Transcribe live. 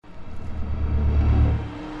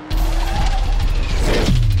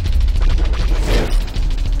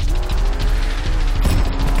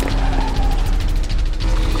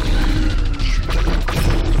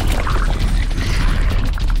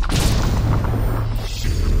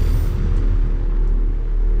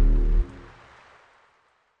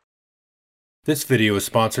This video is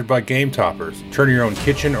sponsored by Game Toppers. Turn your own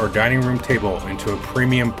kitchen or dining room table into a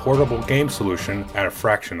premium portable game solution at a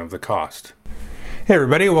fraction of the cost. Hey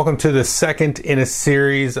everybody, welcome to the second in a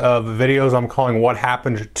series of videos I'm calling What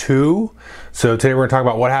Happened To. So today we're going to talk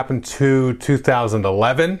about what happened to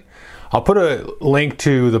 2011. I'll put a link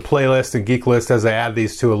to the playlist and geek list as I add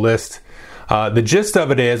these to a list. The gist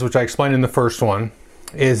of it is, which I explained in the first one,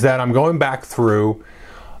 is that I'm going back through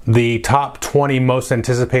the top 20 most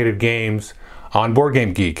anticipated games on Board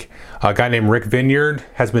Game Geek. A guy named Rick Vineyard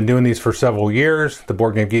has been doing these for several years. The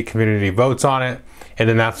Board Game Geek community votes on it, and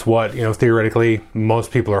then that's what, theoretically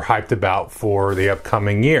most people are hyped about for the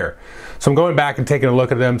upcoming year. So I'm going back and taking a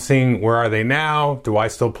look at them, seeing where are they now? Do I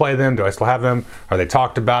still play them? Do I still have them? Are they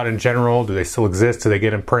talked about in general? Do they still exist? Do they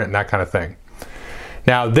get in print? And that kind of thing.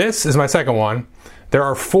 Now this is my second one. There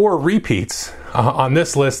are 4 repeats on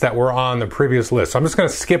this list that were on the previous list. So I'm just going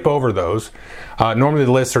to skip over those. Normally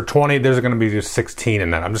the lists are 20. There's going to be just 16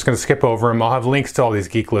 in that. I'm just going to skip over them. I'll have links to all these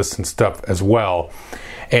geek lists and stuff as well.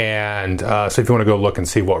 And so if you want to go look and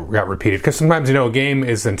see what got repeated. Because sometimes, a game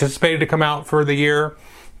is anticipated to come out for the year,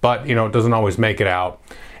 but, it doesn't always make it out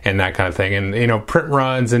and that kind of thing. And, print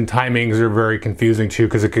runs and timings are very confusing too,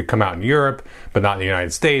 because it could come out in Europe, but not in the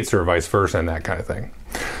United States, or vice versa, and that kind of thing.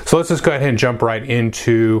 So let's just go ahead and jump right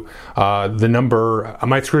into the number. I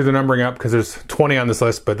might screw the numbering up because there's 20 on this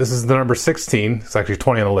list, but this is the number 16. It's actually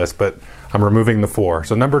 20 on the list, but I'm removing the 4.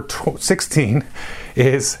 So number 16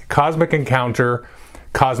 is Cosmic Encounter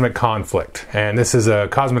Cosmic Conflict. And this is a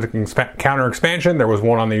Cosmic Encounter expansion. There was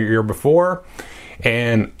one on the year before.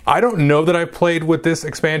 And I don't know that I played with this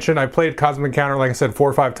expansion. I played Cosmic Encounter, like I said, 4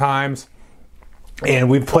 or 5 times. And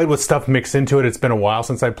we've played with stuff mixed into it. It's been a while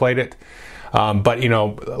since I played it. But,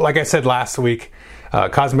 like I said last week,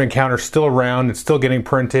 Cosmic Encounter is still around. It's still getting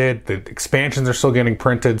printed. The expansions are still getting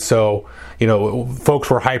printed. So, folks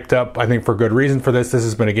were hyped up, I think, for good reason for this. This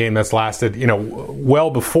has been a game that's lasted,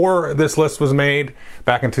 well before this list was made,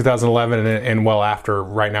 back in 2011, and well after,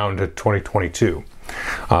 right now into 2022.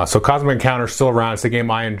 So Cosmic Encounter is still around. It's a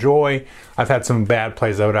game I enjoy. I've had some bad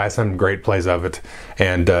plays of it. I had some great plays of it.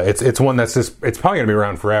 And it's one that's just, it's probably going to be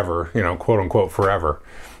around forever, quote unquote forever.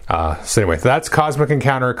 So anyway, that's Cosmic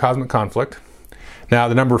Encounter, Cosmic Conflict. Now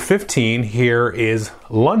the number 15 here is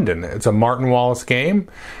London. It's a Martin Wallace game.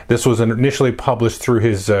 This was initially published through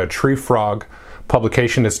his Tree Frog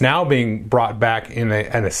publication. It's now being brought back in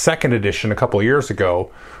a second edition a couple of years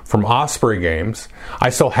ago from Osprey Games. I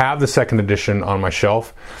still have the second edition on my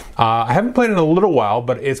shelf. I haven't played it in a little while,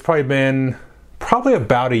 but it's probably been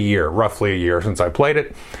about a year, roughly a year since I played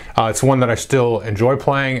it. It's one that I still enjoy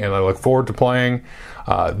playing and I look forward to playing.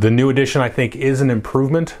 The new edition, I think, is an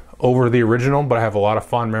improvement over the original, but I have a lot of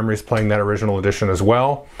fond memories playing that original edition as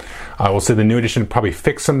well. I will say the new edition probably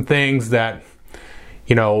fixed some things that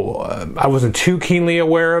I wasn't too keenly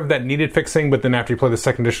aware of that needed fixing, but then after you play the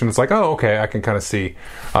second edition, it's like, oh, okay, I can kind of see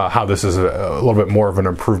how this is a little bit more of an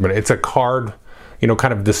improvement. It's a card,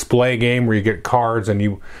 kind of display game where you get cards and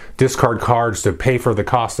you discard cards to pay for the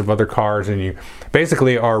cost of other cards, and you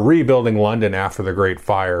basically are rebuilding London after the Great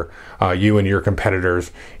Fire, you and your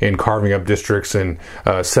competitors, in carving up districts and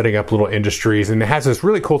setting up little industries. And it has this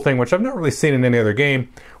really cool thing, which I've not really seen in any other game,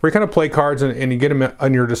 where you kind of play cards and you get them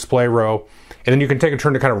on your display row, and then you can take a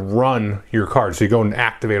turn to kind of run your cards. So you go and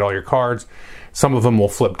activate all your cards. Some of them will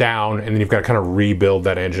flip down, and then you've got to kind of rebuild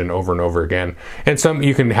that engine over and over again. And some,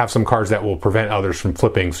 you can have some cards that will prevent others from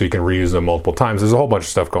flipping, so you can reuse them multiple times. There's a whole bunch of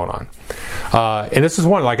stuff going on. And this is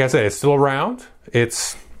one, like I said, it's still around.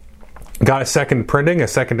 It's got a second printing, a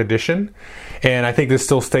second edition. And I think this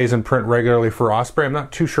still stays in print regularly for Osprey. I'm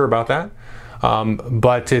not too sure about that.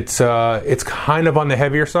 But it's kind of on the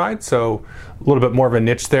heavier side, so a little bit more of a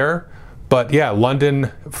niche there. But yeah, London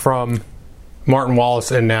from Martin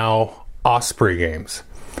Wallace and now Osprey Games.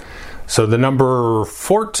 So the number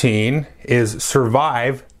 14 is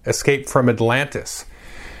Survive, Escape from Atlantis.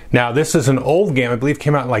 Now this is an old game, I believe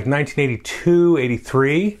came out in like 1982,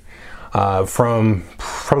 83, from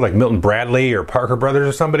probably like Milton Bradley or Parker Brothers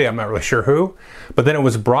or somebody, I'm not really sure who. But then it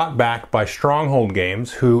was brought back by Stronghold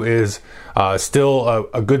Games, who is still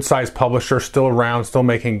a good-sized publisher, still around, still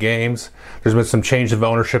making games. There's been some change of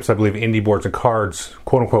ownerships. I believe Indie Boards and Cards,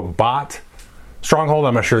 quote-unquote, bought Stronghold.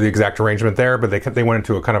 I'm not sure the exact arrangement there, but they went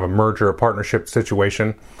into a kind of a merger, a partnership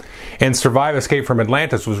situation. And Survive, Escape from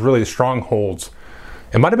Atlantis was really Stronghold's.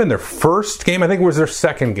 It might have been their first game. I think it was their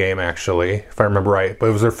second game, actually, if I remember right. But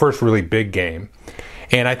it was their first really big game.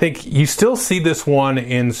 And I think you still see this one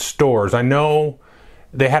in stores. I know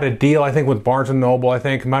they had a deal, I think, with Barnes & Noble. I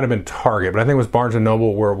think it might have been Target, but I think it was Barnes &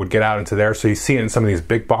 Noble where it would get out into there. So you see it in some of these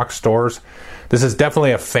big box stores. This is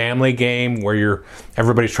definitely a family game where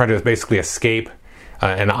everybody's trying to basically escape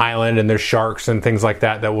an island, and there's sharks and things like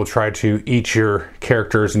that will try to eat your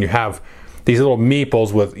characters, and you have these little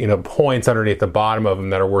meeples with points underneath the bottom of them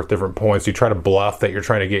that are worth different points. You try to bluff that you're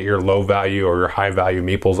trying to get your low value or your high value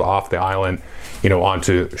meeples off the island,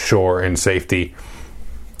 onto shore in safety.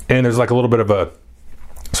 And there's like a little bit of a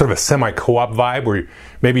sort of a semi-co-op vibe where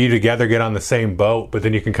maybe you together get on the same boat, but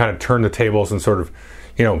then you can kind of turn the tables and sort of,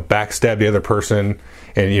 backstab the other person,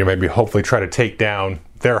 and maybe hopefully try to take down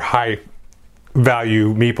their high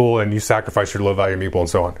value meeple, and you sacrifice your low value meeple, and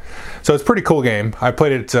so on. So it's a pretty cool game. I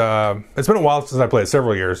played it. It's been a while since I played it,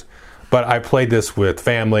 several years, but I played this with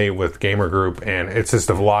family, with gamer group, and it's just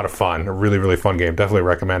a lot of fun. A really, really fun game. Definitely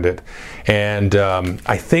recommend it. And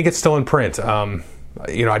I think it's still in print. I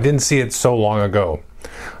didn't see it so long ago.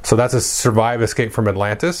 So that's a Survive Escape from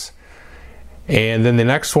Atlantis. And then the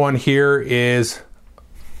next one here is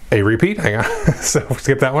a repeat. Hang on. So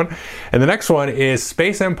skip that one. And the next one is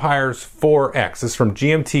Space Empires 4X. This is from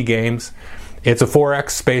GMT Games. It's a 4X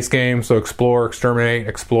space game. So explore, exterminate,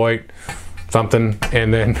 exploit, something.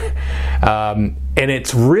 And then, and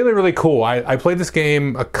it's really, really cool. I played this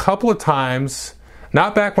game a couple of times.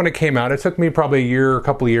 Not back when it came out. It took me probably a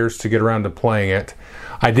couple of years to get around to playing it.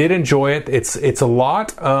 I did enjoy it. It's a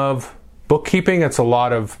lot of bookkeeping. It's a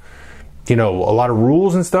lot of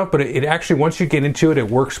rules and stuff, but it actually, once you get into it, it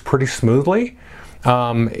works pretty smoothly.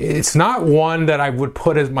 It's not one that I would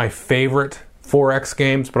put as my favorite 4X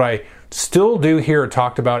games, but I still do hear it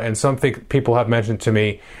talked about, and some people have mentioned to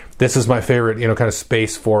me, this is my favorite, kind of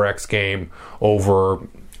space 4X game over,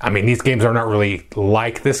 these games are not really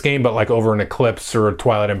like this game, but like over an Eclipse or a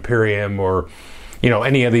Twilight Imperium or,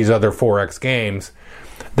 any of these other 4X games.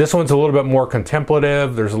 This one's a little bit more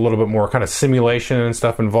contemplative. There's a little bit more kind of simulation and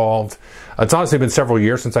stuff involved. It's honestly been several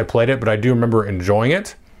years since I played it, but I do remember enjoying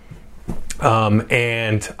it.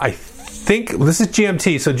 And I think this is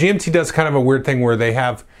GMT. So GMT does kind of a weird thing where they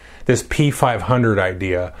have this P500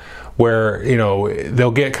 idea where,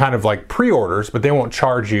 they'll get kind of like pre-orders, but they won't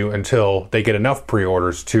charge you until they get enough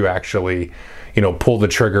pre-orders to actually pull the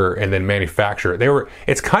trigger and then manufacture it.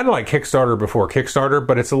 It's kind of like Kickstarter before Kickstarter,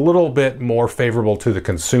 but it's a little bit more favorable to the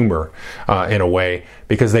consumer in a way,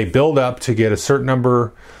 because they build up to get a certain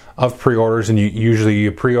number of pre-orders, and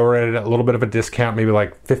you pre-order it at a little bit of a discount, maybe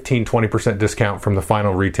like 15-20% discount from the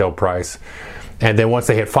final retail price. And then once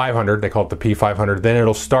they hit 500, they call it the P500, then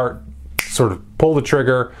it'll start sort of pull the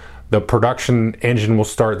trigger. The production engine will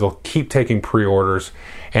start. They'll keep taking pre-orders.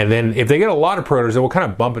 And then if they get a lot of pre-orders, it will kind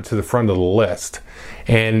of bump it to the front of the list.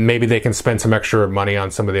 And maybe they can spend some extra money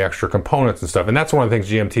on some of the extra components and stuff. And that's one of the things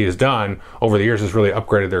GMT has done over the years, is really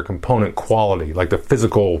upgraded their component quality, like the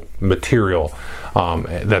physical material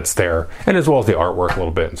that's there, and as well as the artwork a little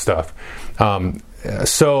bit and stuff.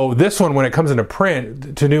 So this one, when it comes into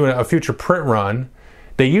print, to do a future print run,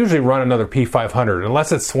 they usually run another P500,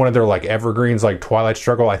 unless it's one of their like evergreens like Twilight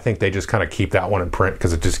Struggle. I think they just kind of keep that one in print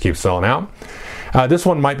because it just keeps selling out. This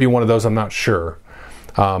one might be one of those, I'm not sure.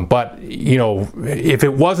 But if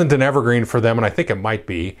it wasn't an evergreen for them, and I think it might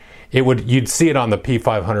be, you'd see it on the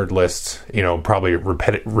P500 lists, probably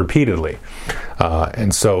repeatedly.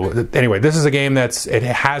 And so anyway, this is a game it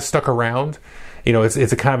has stuck around. It's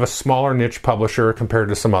a kind of a smaller niche publisher compared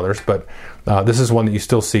to some others, but this is one that you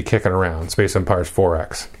still see kicking around, Space Empires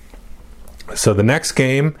 4X. So the next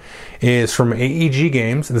game is from AEG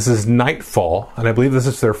Games. This is Nightfall, and I believe this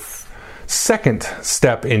is their second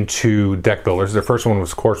step into deck builders. Their first one,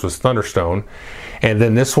 of course, was Thunderstone, and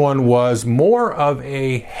then this one was more of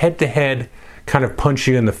a head-to-head kind of punch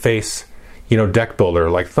you in the face, deck builder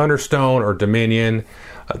like Thunderstone or Dominion.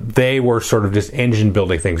 They were sort of just engine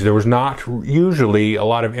building things. There was not usually a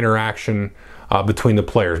lot of interaction between the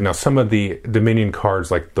players. Now, some of the Dominion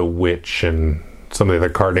cards, like the Witch and some of the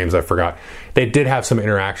other card names I forgot, they did have some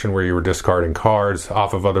interaction where you were discarding cards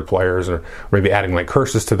off of other players, or maybe adding like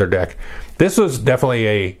curses to their deck. This was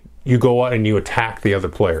definitely you go out and you attack the other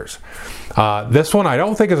players. This one I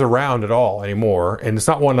don't think is around at all anymore, and it's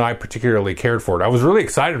not one that I particularly cared for. I was really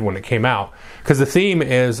excited when it came out, because the theme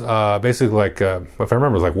is basically like, if I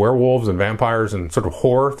remember, it was like werewolves and vampires and sort of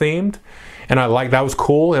horror themed. And that was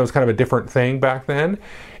cool. It was kind of a different thing back then.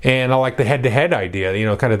 And I like the head-to-head idea,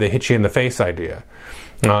 kind of the hit you in the face idea.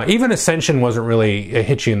 Even Ascension wasn't really a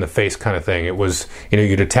hit you in the face kind of thing. It was,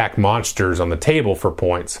 you'd attack monsters on the table for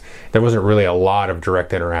points. There wasn't really a lot of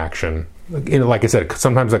direct interaction. Like I said,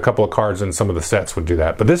 sometimes a couple of cards in some of the sets would do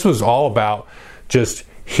that. But this was all about just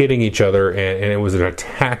hitting each other, and it was an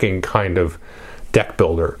attacking kind of deck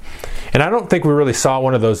builder. And I don't think we really saw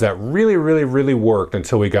one of those that really worked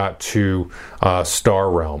until we got to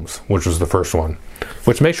Star Realms, which was the first one,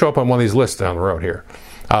 which may show up on one of these lists down the road here.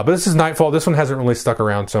 But this is Nightfall. This one hasn't really stuck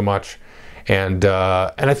around so much. And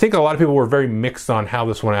I think a lot of people were very mixed on how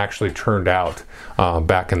this one actually turned out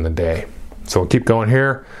back in the day. So we'll keep going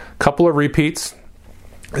here. Couple of repeats.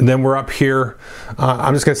 And then we're up here.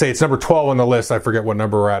 I'm just going to say it's number 12 on the list. I forget what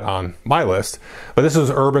number we're at on my list. But this is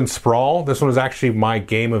Urban Sprawl. This one was actually my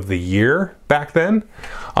game of the year back then.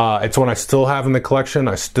 It's one I still have in the collection.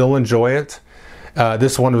 I still enjoy it.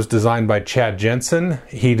 This one was designed by Chad Jensen.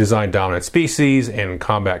 He designed Dominant Species and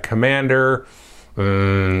Combat Commander.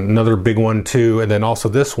 Another big one too. And then also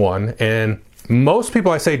this one. And most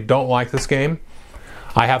people I say don't like this game.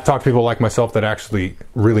 I have talked to people like myself that actually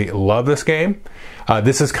really love this game.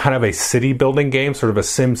 This is kind of a city building game, sort of a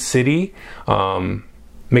Sim City.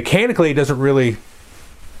 Mechanically, it doesn't really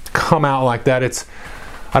come out like that.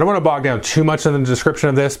 I don't want to bog down too much in the description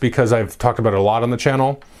of this because I've talked about it a lot on the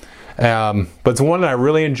channel. But it's one that I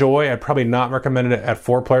really enjoy. I'd probably not recommend it at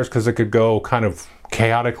 4 players because it could go kind of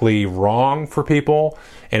chaotically wrong for people,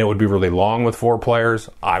 and it would be really long with 4 players.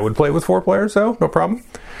 I would play it with 4 players, though, no problem.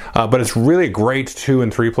 But it's really a great 2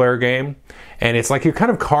 and 3 player game, and it's like you kind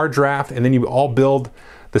of card draft, and then you all build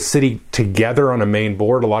the city together on a main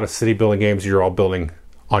board. A lot of city building games, you're all building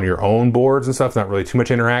on your own boards and stuff. Not really too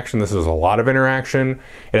much interaction. This is a lot of interaction.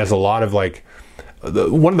 It has a lot of like.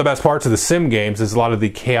 One of the best parts of the sim games is a lot of the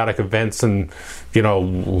chaotic events and,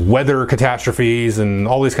 weather catastrophes and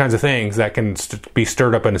all these kinds of things that can be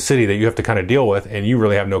stirred up in a city that you have to kind of deal with, and you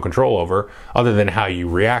really have no control over other than how you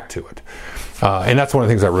react to it. And that's one of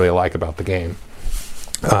the things I really like about the game.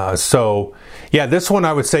 This one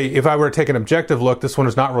I would say, if I were to take an objective look, this one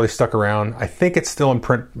is not really stuck around. I think it's still in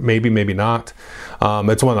print, maybe not.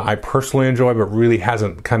 It's one that I personally enjoy, but really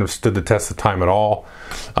hasn't kind of stood the test of time at all,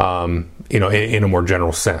 in a more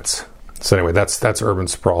general sense. So anyway, that's Urban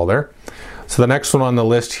Sprawl there. So the next one on the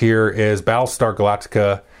list here is Battlestar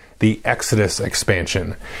Galactica, the Exodus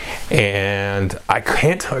expansion. And I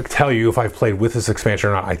can't tell you if I've played with this expansion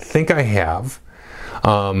or not. I think I have.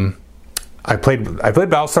 I played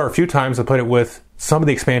Battlestar a few times. I played it with some of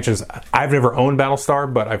the expansions. I've never owned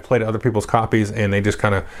Battlestar, but I've played other people's copies, and they just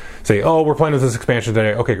kind of say, "Oh, we're playing with this expansion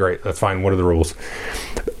today." Okay, great, that's fine. What are the rules?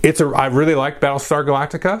 I really like Battlestar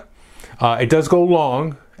Galactica. It does go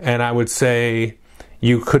long, and I would say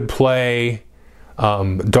you could play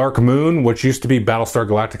Dark Moon, which used to be Battlestar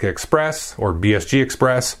Galactica Express or BSG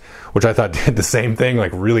Express, which I thought did the same thing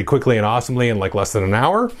like really quickly and awesomely in like less than an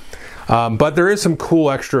hour. But there is some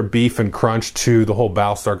cool extra beef and crunch to the whole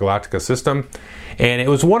Battlestar Galactica system. And it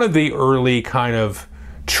was one of the early kind of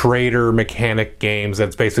trader mechanic games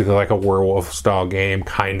that's basically like a werewolf style game,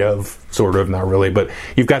 kind of, sort of, not really. But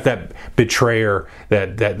you've got that betrayer,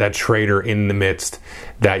 that traitor in the midst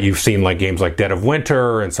that you've seen like games like Dead of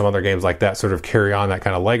Winter and some other games like that sort of carry on that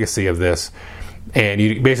kind of legacy of this. And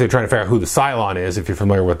you're basically trying to figure out who the Cylon is if you're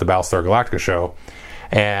familiar with the Battlestar Galactica show.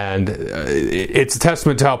 And it's a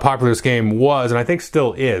testament to how popular this game was, and I think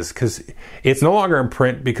still is, because it's no longer in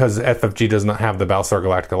print because FFG does not have the Battlestar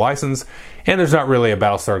Galactica license, and there's not really a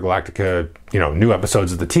Battlestar Galactica, new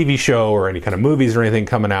episodes of the TV show or any kind of movies or anything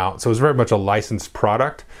coming out. So it's very much a licensed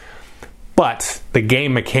product. But the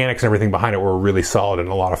game mechanics and everything behind it were really solid and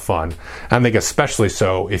a lot of fun. I think especially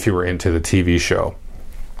so if you were into the TV show.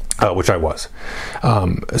 Which I was.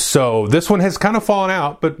 So this one has kind of fallen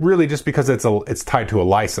out, but really just because it's tied to a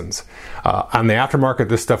license. On the aftermarket,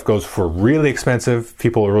 this stuff goes for really expensive.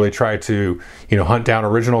 People really try to, hunt down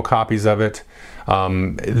original copies of it.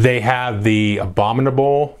 They have the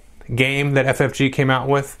Abominable game that FFG came out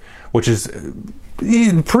with, which is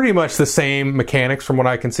pretty much the same mechanics from what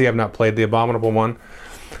I can see. I've not played the Abominable one.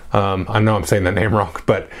 I know I'm saying that name wrong,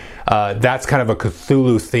 but that's kind of a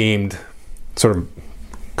Cthulhu-themed sort of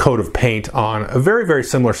coat of paint on a very, very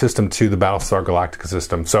similar system to the Battlestar Galactica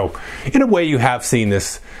system. So in a way you have seen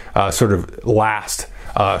this sort of last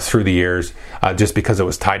through the years just because it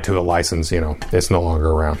was tied to a license. It's no longer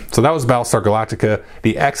around. So that was Battlestar Galactica,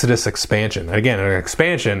 the Exodus expansion. Again, an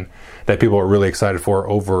expansion that people are really excited for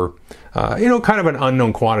over kind of an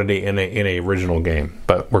unknown quantity in a original game.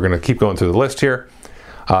 But we're going to keep going through the list here.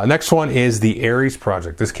 Next one is the Ares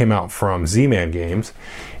Project. This came out from Z-Man Games,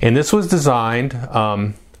 and this was designed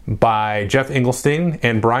by Jeff Engelstein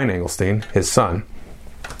and Brian Engelstein, his son.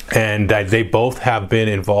 And they both have been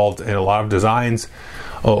involved in a lot of designs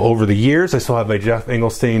over the years. I still have a Jeff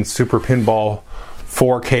Engelstein Super Pinball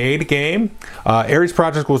 4K game. Ares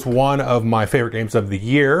Project was one of my favorite games of the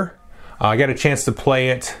year. I got a chance to play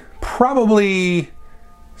it probably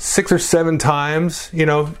 6 or 7 times,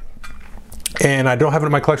 and I don't have it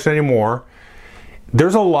in my collection anymore.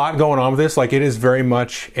 There's a lot going on with this. Like, it is very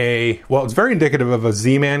much it's very indicative of a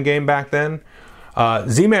Z-Man game back then.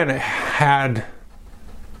 Z-Man had,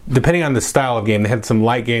 depending on the style of game, they had some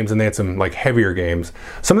light games and they had some like heavier games.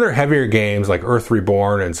 Some of their heavier games, like Earth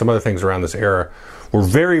Reborn and some other things around this era, were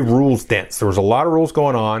very rules dense. There was a lot of rules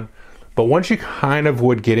going on, but once you kind of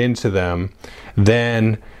would get into them,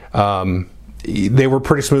 then they were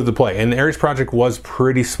pretty smooth to play. And the Ares Project was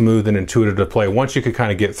pretty smooth and intuitive to play once you could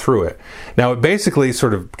kind of get through it. Now, it basically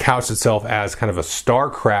sort of couched itself as kind of a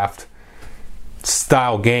StarCraft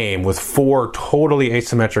style game with 4 totally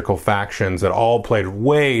asymmetrical factions that all played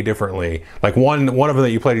way differently. Like one of them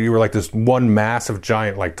that you played, you were like this one massive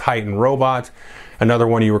giant like Titan robot. Another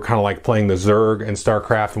one you were kind of like playing the Zerg in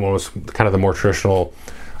StarCraft, and one was kind of the more traditional,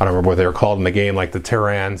 I don't remember what they were called in the game, like the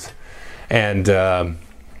Terrans and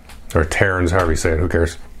or Terrans, however you say it, who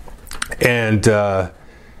cares. And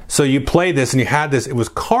so you played this and you had this, it was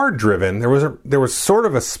card driven. There was sort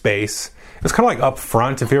of a space. It was kind of like up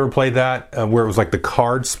front, if you ever played that, where it was like the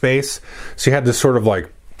card space. So you had this sort of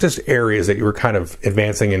like just areas that you were kind of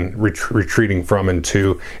advancing and retreating from and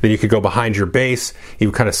to. Then you could go behind your base. You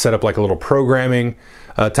would kind of set up like a little programming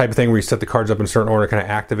type of thing where you set the cards up in a certain order, kind of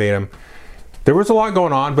activate them. There was a lot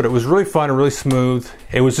going on, but it was really fun and really smooth.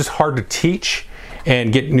 It was just hard to teach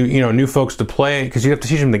and get new folks to play, because you have to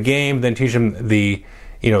teach them the game, then teach them the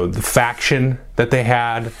faction that they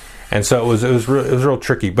had. And so it was real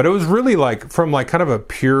tricky, but it was really like from like kind of a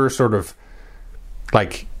pure sort of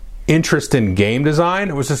like interest in game design.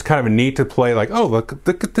 It was just kind of neat to play, like, oh, look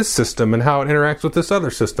at this system and how it interacts with this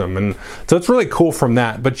other system. And so it's really cool from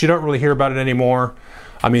that, but you don't really hear about it anymore.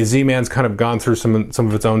 I mean, Z-Man's kind of gone through some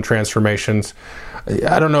of its own transformations.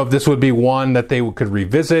 I don't know if this would be one that they could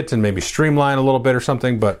revisit and maybe streamline a little bit or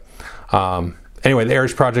something, but anyway, the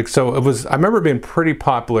Ares Project. So I remember it being pretty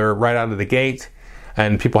popular right out of the gate,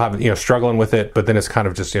 and people have struggling with it, but then it's kind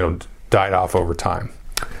of just died off over time.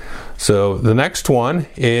 So the next one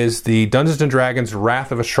is the Dungeons and Dragons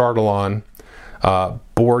Wrath of Ashardalon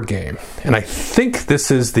board game, and I think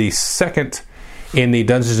this is the second in the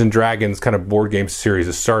Dungeons and Dragons kind of board game series.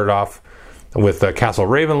 It started off with Castle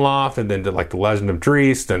Ravenloft, and then did like the Legend of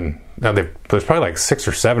Drizzt, and now there's probably like 6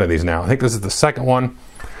 or 7 of these now. I think this is the second one.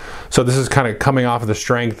 So this is kind of coming off of the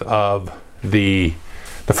strength of the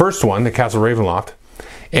first one, the Castle Ravenloft.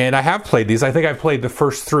 And I have played these. I think I've played the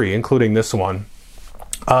first 3, including this one.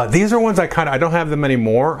 These are ones I don't have them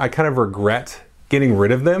anymore. I kind of regret getting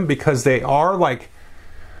rid of them, because they are like,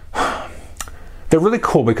 they're really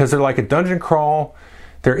cool because they're like a dungeon crawl.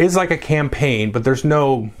 There is like a campaign, but there's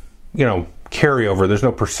no, carryover. There's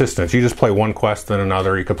no persistence. You just play one quest then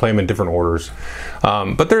another. You can play them in different orders.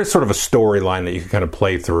 But there's sort of a storyline that you can kind of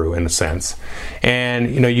play through in a sense.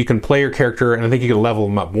 And, you can play your character, and I think you can level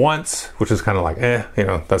them up once, which is kind of like,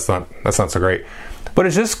 that's not so great. But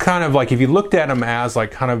it's just kind of like, if you looked at them as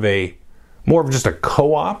like kind of more of just a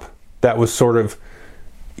co-op that was sort of,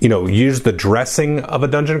 use the dressing of a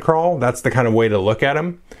dungeon crawl, that's the kind of way to look at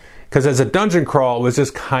them. Because as a dungeon crawl, it was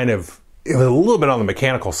just it was a little bit on the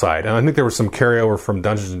mechanical side. And I think there was some carryover from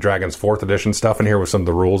Dungeons & Dragons 4th edition stuff in here with some of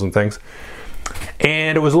the rules and things.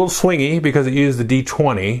 And it was a little swingy because it used the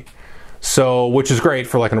D20, which is great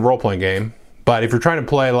for like a role-playing game. But if you're trying to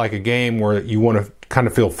play like a game where you want to kind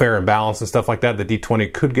of feel fair and balanced and stuff like that, the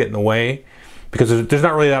D20 could get in the way, because there's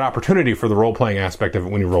not really that opportunity for the role-playing aspect of it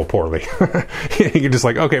when you roll poorly. You're just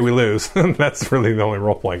like, okay, we lose. That's really the only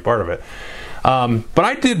role-playing part of it. But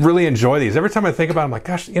I did really enjoy these. Every time I think about it, I'm like,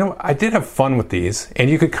 gosh, I did have fun with these. And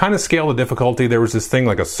you could kind of scale the difficulty. There was this thing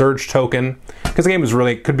like a surge token, because the game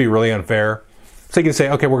could be really unfair. So you can say,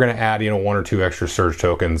 okay, we're going to add, 1 or 2 extra surge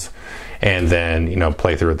tokens, and then,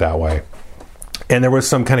 play through it that way. And there was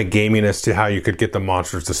some kind of gaminess to how you could get the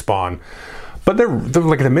monsters to spawn. But they're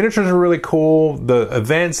like, the miniatures are really cool. The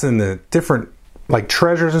events and the different like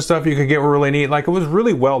treasures and stuff you could get were really neat. Like, it was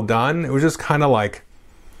really well done. It was just kind of like,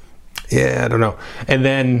 I don't know. And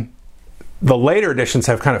then the later editions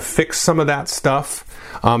have kind of fixed some of that stuff.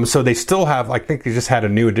 So they still have, I think they just had a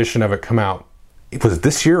new edition of it come out. Was it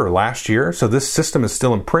this year or last year? So this system is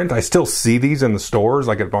still in print. I still see these in the stores,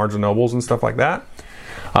 like at Barnes & Nobles and stuff like that.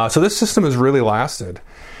 So this system has really lasted.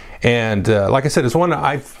 And like I said, it's one that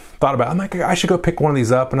I've thought about. I'm like, I should go pick one of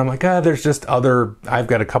these up. And I'm like, there's just I've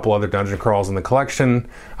got a couple other dungeon crawls in the collection.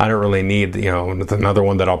 I don't really need, another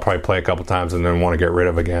one that I'll probably play a couple times and then want to get rid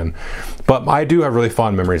of again. But I do have really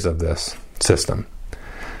fond memories of this system.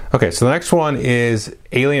 Okay, so the next one is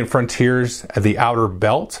Alien Frontiers, The Outer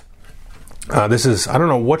Belt. This is, I don't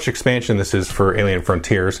know which expansion this is for Alien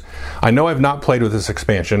Frontiers. I know I've not played with this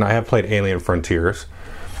expansion. I have played Alien Frontiers.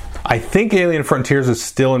 I think Alien Frontiers is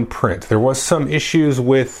still in print. There was some issues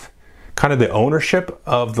with kind of the ownership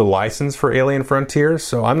of the license for Alien Frontiers,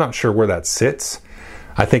 so I'm not sure where that sits.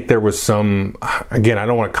 I think there was some, again, I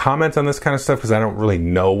don't want to comment on this kind of stuff because I don't really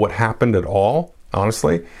know what happened at all,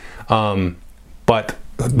 honestly. But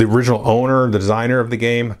the original owner, the designer of the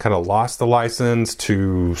game, kind of lost the license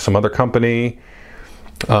to some other company,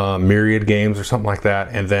 Myriad Games or something like that,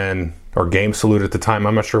 and then, or Game Salute at the time,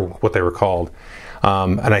 I'm not sure what they were called.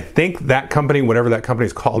 And I think that company, whatever that company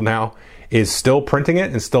is called now, is still printing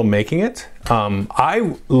it and still making it.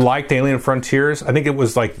 I liked Alien Frontiers. I think it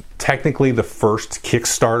was like technically the first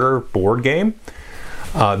Kickstarter board game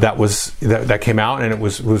that came out, and it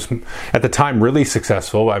was at the time really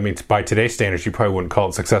successful. I mean, by today's standards, you probably wouldn't call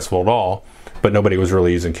it successful at all, but nobody was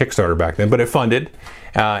really using Kickstarter back then. But it funded,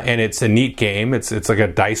 and it's a neat game. It's like a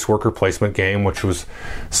dice worker placement game, which was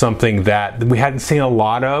something that we hadn't seen a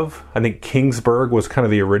lot of. I think Kingsburg was kind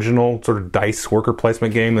of the original sort of dice worker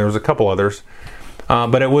placement game. There was a couple others,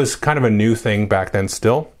 but it was kind of a new thing back then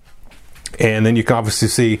still. And then you can obviously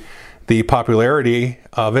see the popularity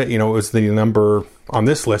of it. You know, it was the number on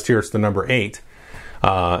this list here. It's the number 8.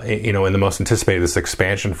 You know, in the most anticipated this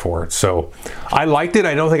expansion for it. So I liked it.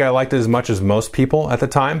 I don't think I liked it as much as most people at the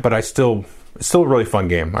time, but it's still a really fun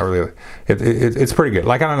game. It's pretty good.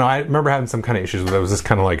 Like, I don't know, I remember having some kind of issues with it. It was just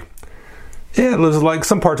kind of like, yeah, it was like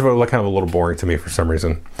some parts of it were like kind of a little boring to me for some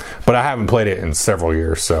reason. But I haven't played it in several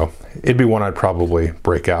years, so it'd be one I'd probably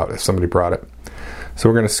break out if somebody brought it. So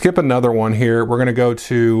we're going to skip another one here. We're going to go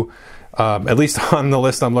to, at least on the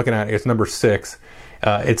list I'm looking at, it's number 6.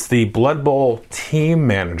 It's the Blood Bowl Team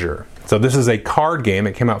Manager. So this is a card game.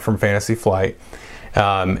 It came out from Fantasy Flight.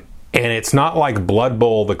 And it's not like Blood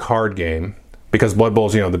Bowl, the card game, because Blood Bowl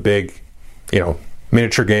is, you know, the big, you know,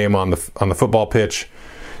 miniature game on the football pitch.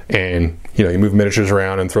 And, you know, you move miniatures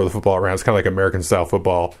around and throw the football around. It's kind of like American style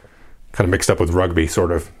football, kind of mixed up with rugby,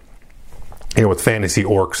 sort of, you know, with fantasy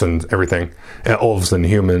orcs and everything, and elves and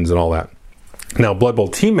humans and all that. Now, Blood Bowl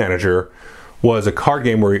Team Manager was a card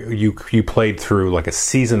game where you played through like a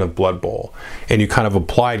season of Blood Bowl, and you kind of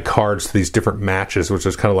applied cards to these different matches, which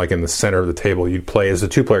is kind of like in the center of the table. You'd play as a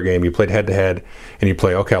 2-player game. You played head to head, and you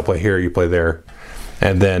play, okay, I'll play here, you play there.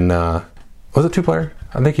 And then, was it 2-player?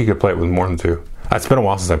 I think you could play it with more than 2. It's been a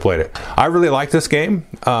while since I played it. I really liked this game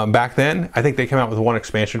back then. I think they came out with one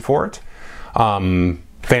expansion for it.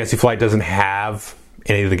 Fantasy Flight doesn't have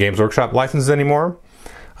any of the Games Workshop licenses anymore.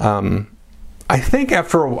 I think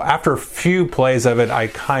after a few plays of it, I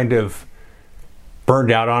kind of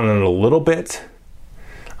burned out on it a little bit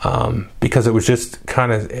because it was just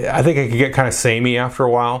kind of, I think it could get kind of samey after a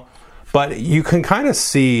while. But you can kind of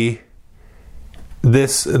see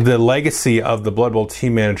the legacy of the Blood Bowl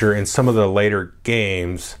Team Manager in some of the later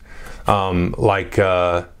games, like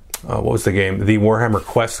what was the game? The Warhammer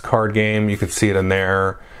Quest card game. You could see it in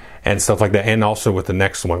there and stuff like that, and also with the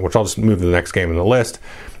next one, which I'll just move to the next game in the list.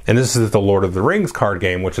 And this is the Lord of the Rings card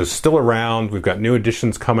game, which is still around. We've got new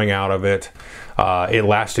editions coming out of it. It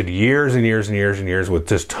lasted years and years and years and years with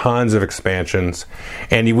just tons of expansions.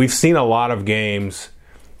 And we've seen a lot of games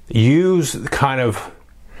use kind of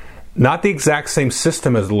not the exact same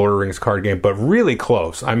system as the Lord of the Rings card game, but really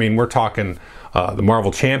close. I mean, we're talking the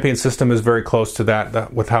Marvel Champion system is very close to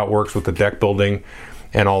that with how it works with the deck building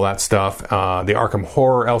and all that stuff. The Arkham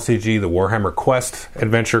Horror LCG, the Warhammer Quest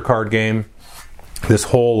adventure card game. This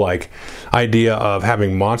whole like idea of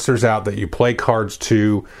having monsters out that you play cards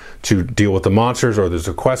to deal with the monsters, or there's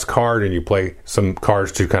a quest card and you play some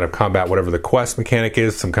cards to kind of combat whatever the quest mechanic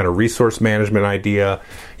is, some kind of resource management idea.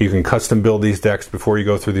 You can custom build these decks before you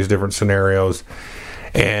go through these different scenarios,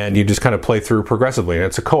 and you just kind of play through progressively. And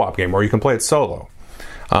it's a co-op game, or you can play it solo.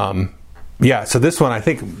 Yeah, so this one, I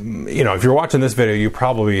think, you know, if you're watching this video, you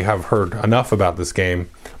probably have heard enough about this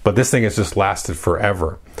game, but this thing has just lasted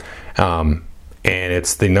forever. And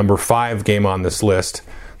it's the number 5 game on this list.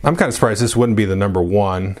 I'm kind of surprised this wouldn't be the number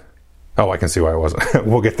 1. Oh, I can see why it wasn't.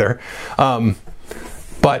 We'll get there.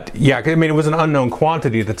 But yeah, I mean, it was an unknown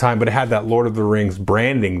quantity at the time, but it had that Lord of the Rings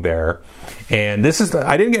branding there. And this is,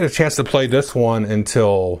 I didn't get a chance to play this one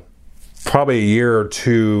until probably a year or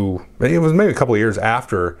two. It was maybe a couple of years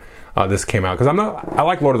after this came out, because I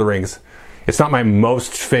like Lord of the Rings. It's not my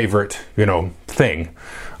most favorite, you know, thing.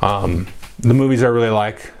 The movies I really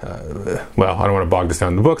like, well, I don't want to bog this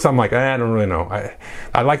down. The books, I'm like, I don't really know.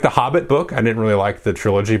 I like the Hobbit book. I didn't really like the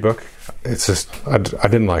trilogy book. It's just, I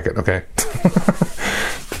didn't like it, okay?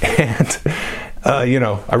 And, you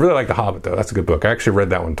know, I really like the Hobbit, though. That's a good book. I actually read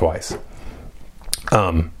that one twice.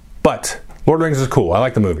 But Lord of the Rings is cool. I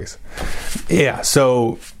like the movies. Yeah,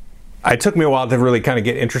 so it took me a while to really kind of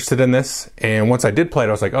get interested in this. And once I did play it,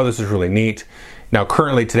 I was like, oh, this is really neat. Now,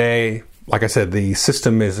 currently today, like I said, the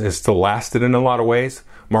system is still lasted in a lot of ways.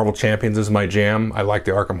 Marvel Champions is my jam. I like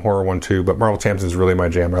the Arkham Horror one too, but Marvel Champions is really my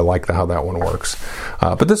jam. I like how that one works.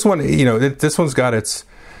 But this one, this one's got its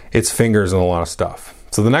fingers in a lot of stuff.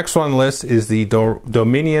 So the next one on the list is the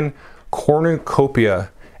Dominion Cornucopia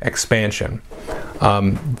expansion.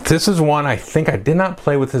 This is one I think I did not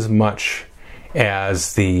play with as much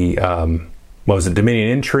as the Dominion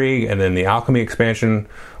Intrigue and then the Alchemy expansion,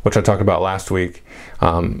 which I talked about last week.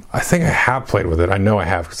 I think I have played with it. I know I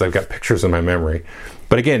have because I've got pictures in my memory.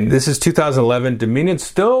 But again, this is 2011. Dominion's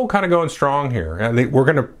still kind of going strong here. I think we're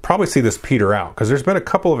going to probably see this peter out because there's been a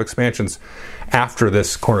couple of expansions after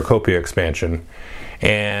this Cornucopia expansion.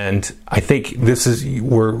 And I think this is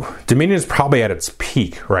where Dominion is probably at its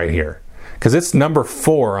peak right here because it's number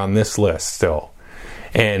 4 on this list still.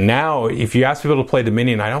 And now, if you ask people to play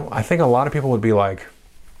Dominion, I think a lot of people would be like,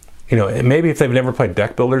 maybe if they've never played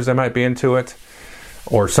deck builders, they might be into it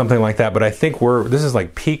or something like that. But I think this is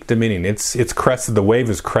like peak Dominion. It's crested. The wave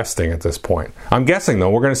is cresting at this point. I'm guessing though,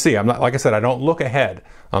 we're going to see. I'm not, like I said, I don't look ahead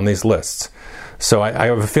on these lists. So I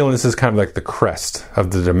have a feeling this is kind of like the crest of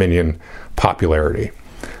the Dominion popularity.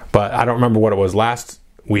 But I don't remember what it was last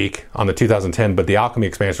week on the 2010, but the Alchemy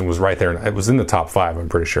expansion was right there. And it was in the top 5, I'm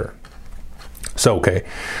pretty sure. So, okay.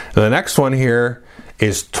 The next one here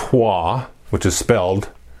is Troyes, which is spelled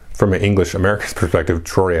from an English-American perspective,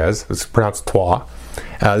 Troyes. It's pronounced Troyes.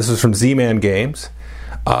 This is from Z-Man Games.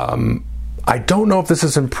 I don't know if this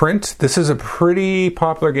is in print. This is a pretty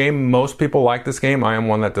popular game. Most people like this game. I am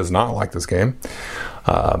one that does not like this game.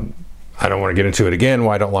 I don't want to get into it again,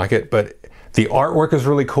 why I don't like it, but the artwork is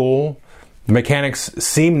really cool. The mechanics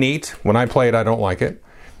seem neat. When I play it, I don't like it.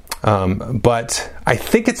 But I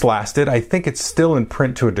think it's lasted. I think it's still in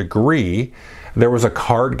print to a degree. There was a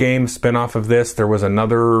card game spinoff of this. There was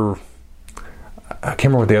another, I can't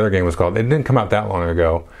remember what the other game was called. It didn't come out that long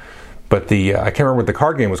ago. But I can't remember what the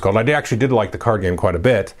card game was called. I actually did like the card game quite a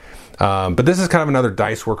bit. But this is kind of another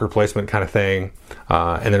dice worker placement kind of thing.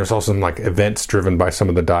 And there's also some like events driven by some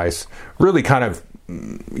of the dice. Really kind of,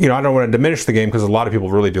 I don't want to diminish the game because a lot of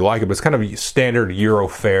people really do like it, but it's kind of standard Euro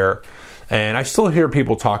fare. And I still hear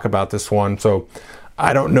people talk about this one. So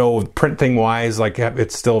I don't know printing wise, like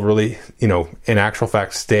it's still really, in actual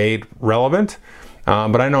fact stayed relevant.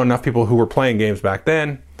 But I know enough people who were playing games back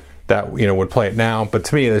then that, would play it now. But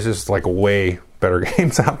to me, there's just like way better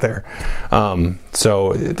games out there.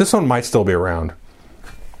 So this one might still be around.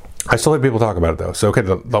 I still hear people talk about it though. So, okay,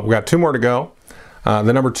 we got 2 more to go.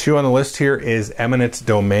 The number 2 on the list here is Eminent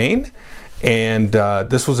Domain. And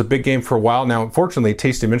this was a big game for a while. Now, unfortunately,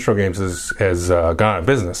 Tasty Minstrel Games has gone out of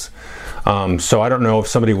business. So I don't know if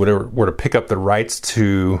somebody were to pick up the rights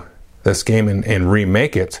to this game and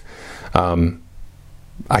remake it.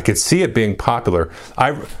 I could see it being popular.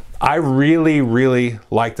 I really, really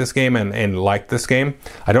like this game and like this game.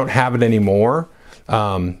 I don't have it anymore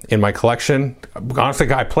in my collection.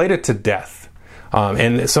 Honestly, I played it to death.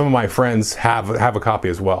 And some of my friends have a copy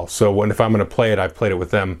as well. So if I'm going to play it, I've played it with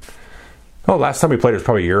them. Last time we played it was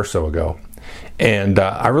probably a year or so ago. And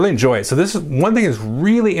I really enjoy it. So this is one thing that's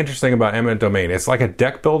really interesting about Eminent Domain. It's like a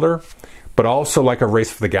deck builder, but also like a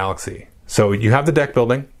Race for the Galaxy. So you have the deck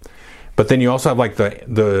building, but then you also have like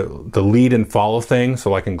the lead and follow thing. So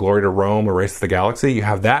like in Glory to Rome or Race for the Galaxy, you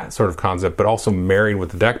have that sort of concept, but also married with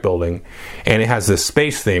the deck building. And it has this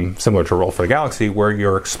space theme similar to Roll for the Galaxy where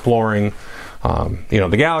you're exploring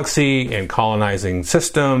the galaxy and colonizing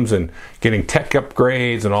systems and getting tech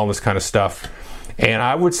upgrades and all this kind of stuff. And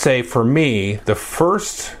I would say for me, the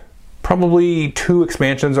first probably 2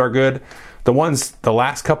 expansions are good. The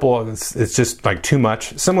last couple, it's just like too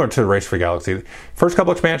much, similar to the Race for the Galaxy. First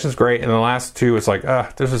couple expansions, great, and the last 2, it's like,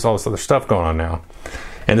 there's just all this other stuff going on now.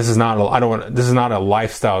 And this is not a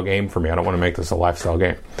lifestyle game for me. I don't want to make this a lifestyle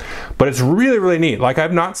game. But it's really, really neat. Like,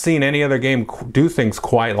 I've not seen any other game do things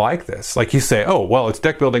quite like this. Like you say, it's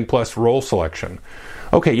deck building plus role selection.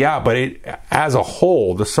 Okay, yeah, but as a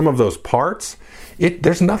whole, the sum of those parts,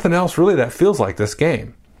 there's nothing else really that feels like this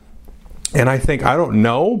game. And I don't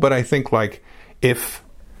know, but I think like if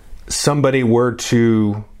somebody were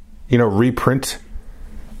to, reprint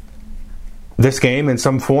this game in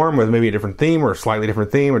some form with maybe a different theme or a slightly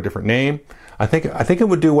different theme or different name, I think it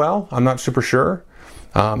would do well. I'm not super sure.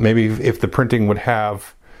 Maybe if the printing would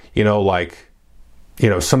have,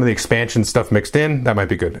 some of the expansion stuff mixed in, that might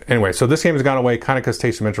be good. Anyway, so this game has gone away kind of because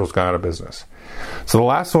Tasty Minstrel's gone out of business. So the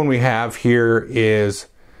last one we have here is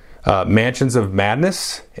Mansions of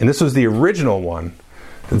Madness, and this was the original one.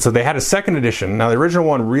 And so they had a second edition. Now the original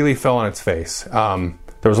one really fell on its face.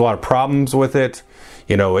 There was a lot of problems with it.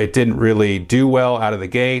 It didn't really do well out of the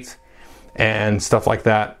gate and stuff like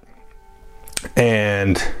that.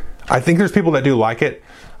 And I think there's people that do like it.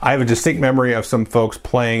 I have a distinct memory of some folks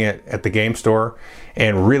playing it at the game store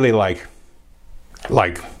and really like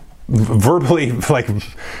verbally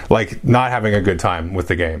like not having a good time with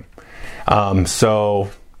the game. So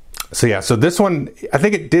this one, I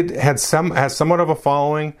think it has somewhat of a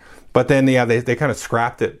following, but then they kind of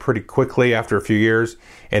scrapped it pretty quickly after a few years,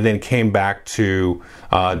 and then came back to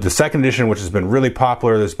the second edition, which has been really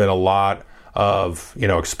popular. There's been a lot of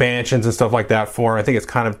expansions and stuff like that for it. I think it's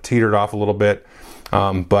kind of teetered off a little bit,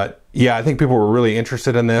 but yeah, I think people were really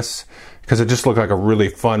interested in this because it just looked like a really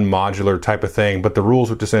fun modular type of thing, but the rules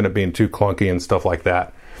would just end up being too clunky and stuff like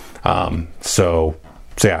that. So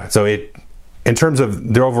it, in terms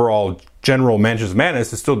of the overall general Mansions of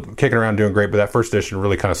Madness, is still kicking around doing great, but that first edition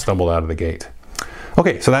really kind of stumbled out of the gate.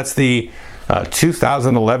 Okay, so that's the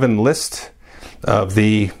 2011 list of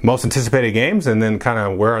the most anticipated games, and then kind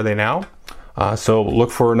of where are they now. So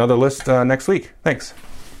look for another list next week. Thanks.